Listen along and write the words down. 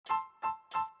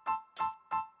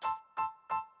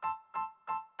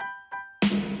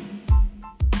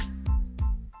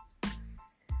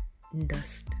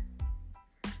dust.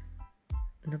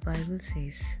 The Bible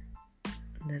says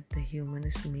that the human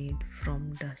is made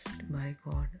from dust by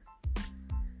God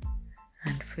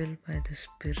and filled by the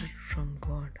Spirit from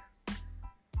God.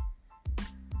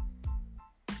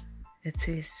 It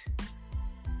says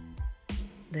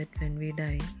that when we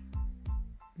die,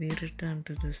 we return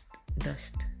to this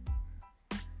dust.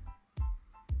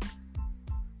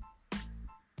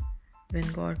 When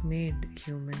God made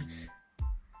humans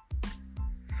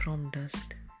from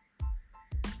dust,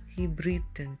 He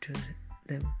breathed into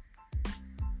them.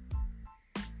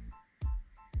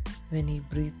 When He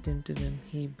breathed into them,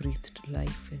 He breathed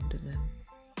life into them.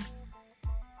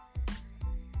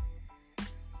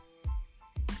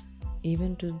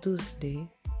 Even to this day,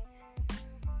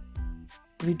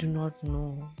 we do not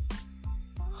know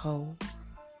how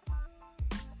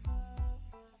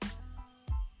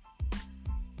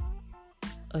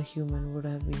a human would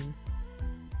have been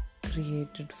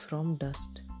created from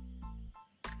dust.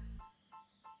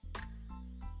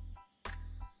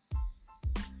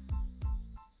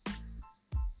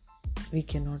 We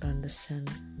cannot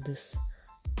understand this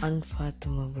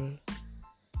unfathomable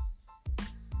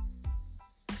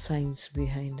science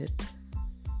behind it,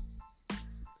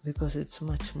 because it's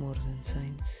much more than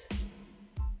science.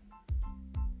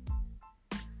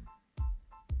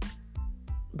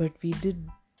 But we did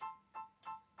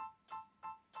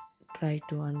try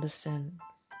to understand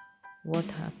what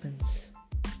happens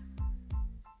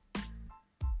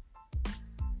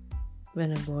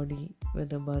when a body,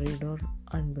 whether buried or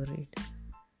unburied,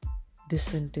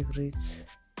 disintegrates.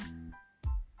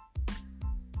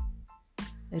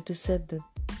 It is said that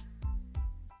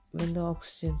when the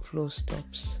oxygen flow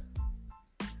stops,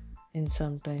 in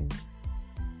some time,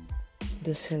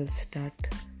 the cells start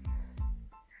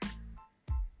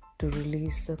to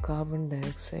release the carbon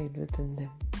dioxide within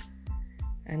them.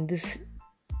 And this,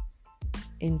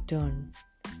 in turn,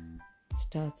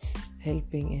 starts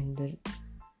helping in the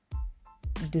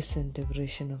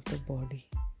disintegration of the body,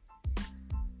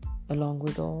 along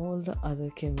with all the other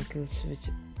chemicals which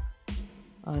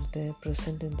are there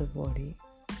present in the body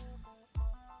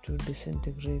to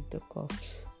disintegrate the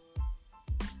corpse.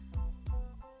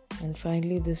 And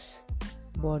finally, this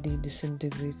body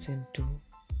disintegrates into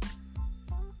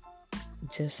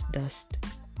just dust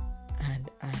and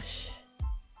ash.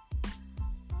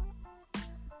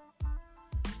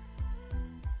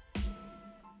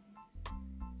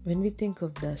 When we think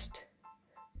of dust,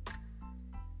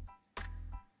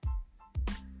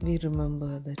 we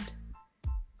remember that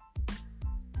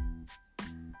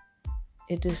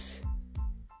it is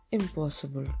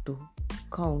impossible to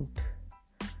count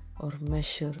or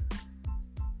measure,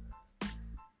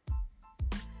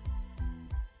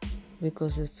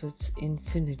 because of its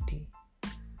infinity.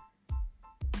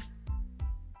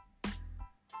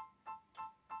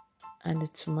 And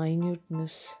its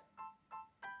minuteness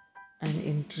and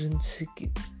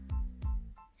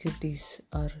intrinsicities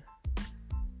are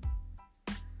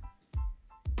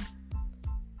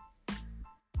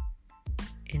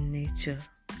in nature.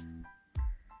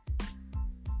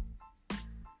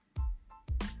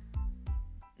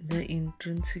 The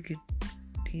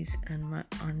intrinsicities and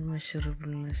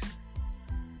unmeasurableness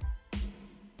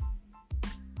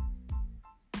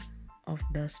of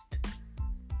dust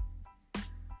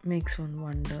makes one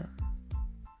wonder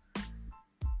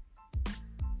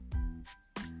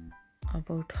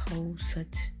about how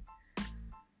such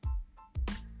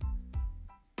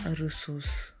a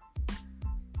resource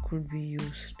could be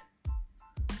used.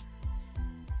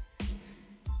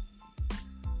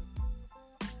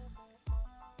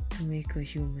 To make a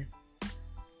human.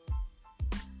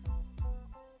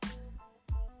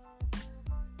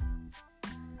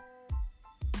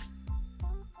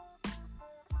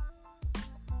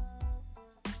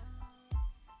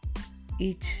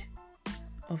 Each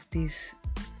of these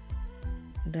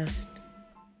dust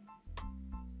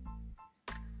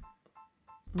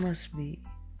must be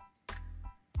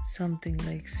something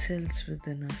like cells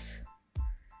within us,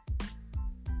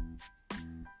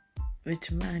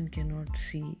 which man cannot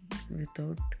see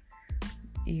without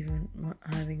even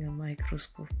having a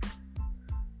microscope,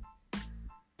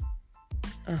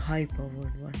 a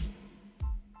high-powered one.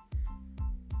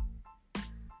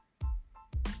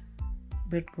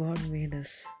 But God made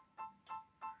us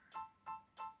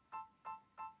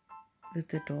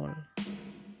with it all,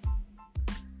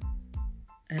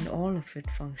 and all of it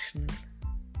functional.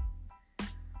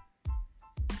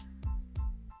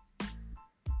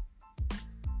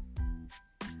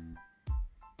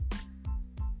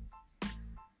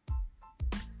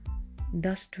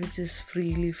 Dust which is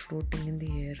freely floating in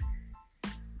the air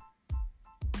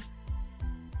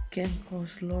can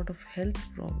cause a lot of health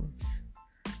problems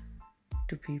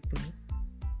to people.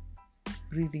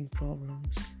 Breathing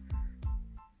problems,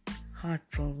 heart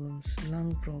problems,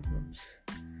 lung problems.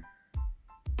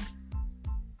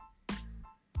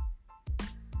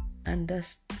 And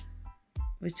dust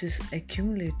which is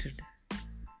accumulated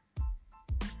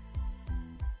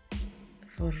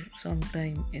for some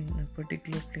time in a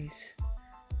particular place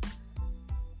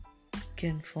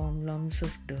can form lumps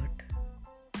of dirt.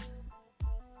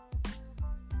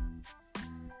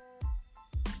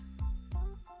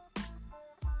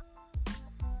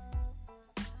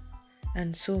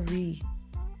 And so we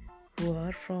who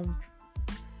are formed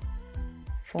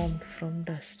from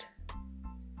dust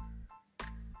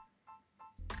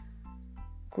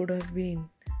could have been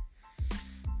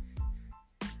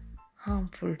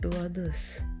harmful to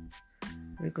others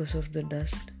because of the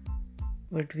dust,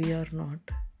 but we are not.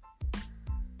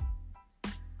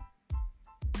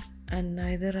 And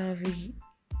neither are we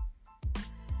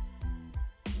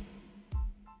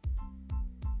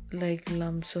like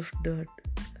lumps of dirt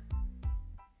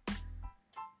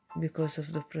because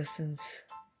of the presence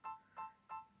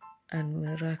and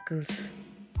miracles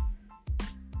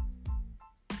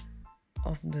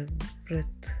of the breath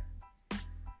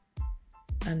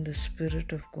and the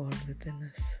Spirit of God within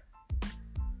us.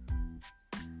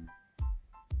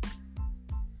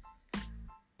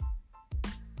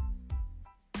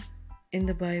 In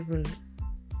the Bible,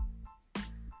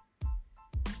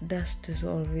 dust is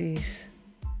always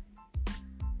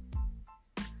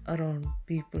around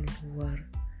people who are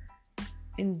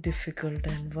in difficult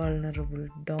and vulnerable,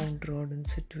 downtrodden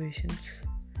situations,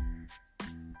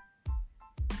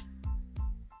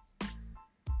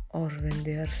 or when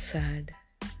they are sad.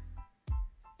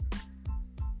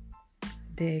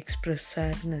 They express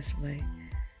sadness by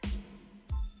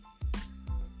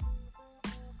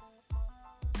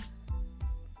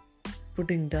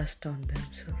putting dust on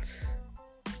themselves.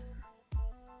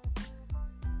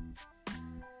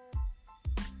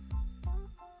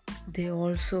 They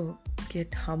also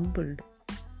get humbled,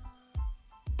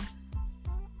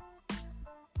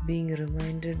 being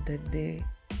reminded that they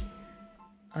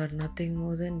are nothing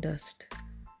more than dust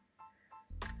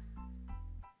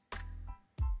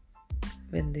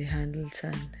when they handle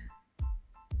sand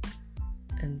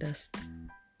and dust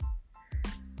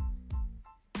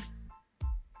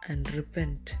and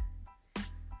repent.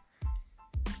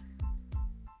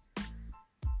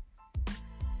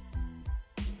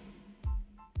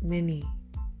 Many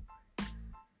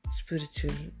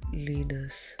spiritual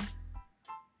leaders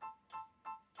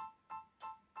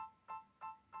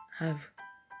have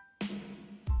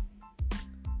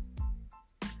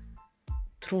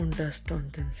thrown dust on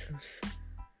themselves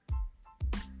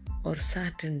or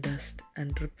sat in dust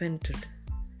and repented.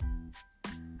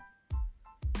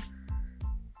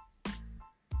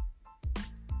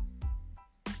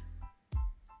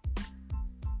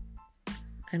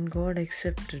 And God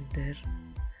accepted their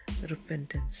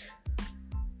repentance.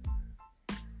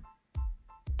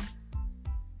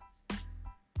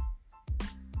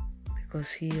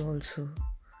 Because He also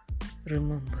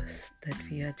remembers that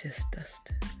we are just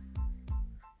dust.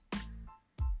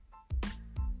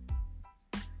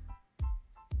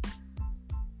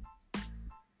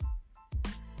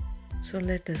 So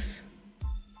let us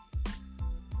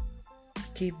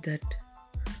keep that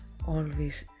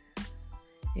always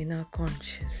in our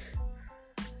conscience,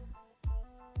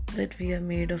 that we are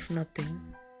made of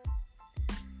nothing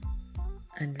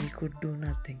and we could do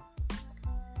nothing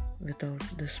without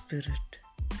the Spirit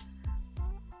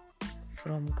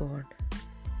from God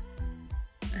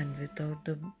and without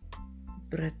the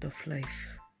breath of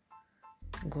life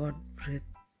God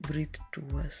breathed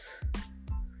to us.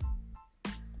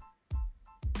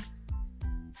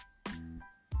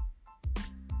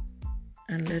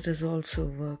 And let us also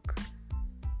work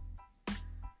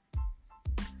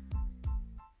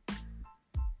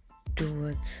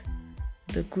towards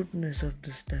the goodness of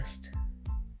this dust,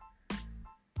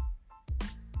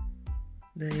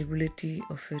 the ability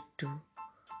of it to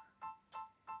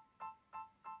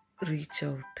reach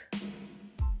out,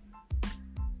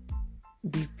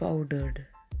 be powdered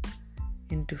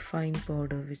into fine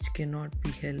powder which cannot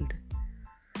be held,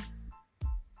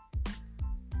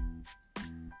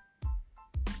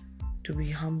 to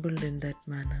be humbled in that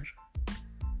manner,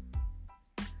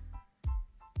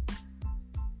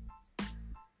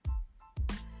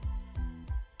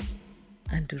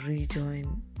 and to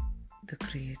rejoin the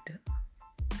Creator.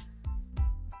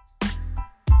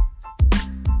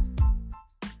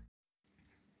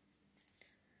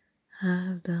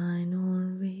 Have thine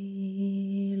own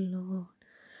way, Lord,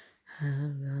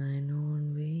 have thine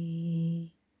own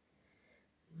way.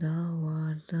 Thou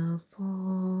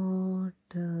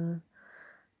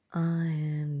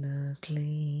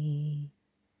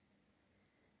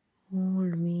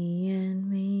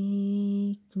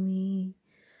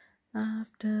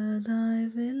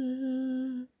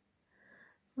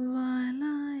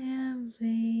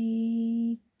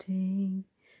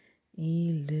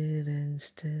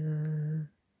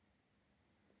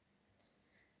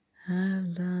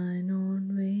Have thine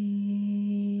own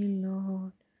way,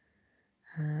 Lord,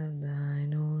 have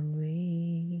thine own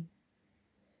way.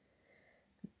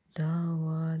 Thou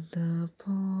art the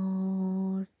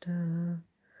potter,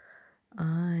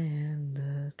 I am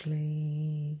the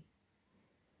clay.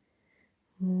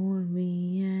 Mold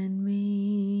me and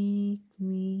make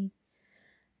me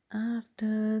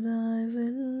after thy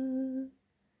will,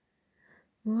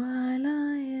 while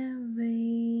I am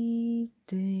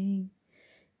waiting,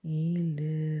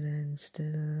 yielded and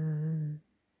still.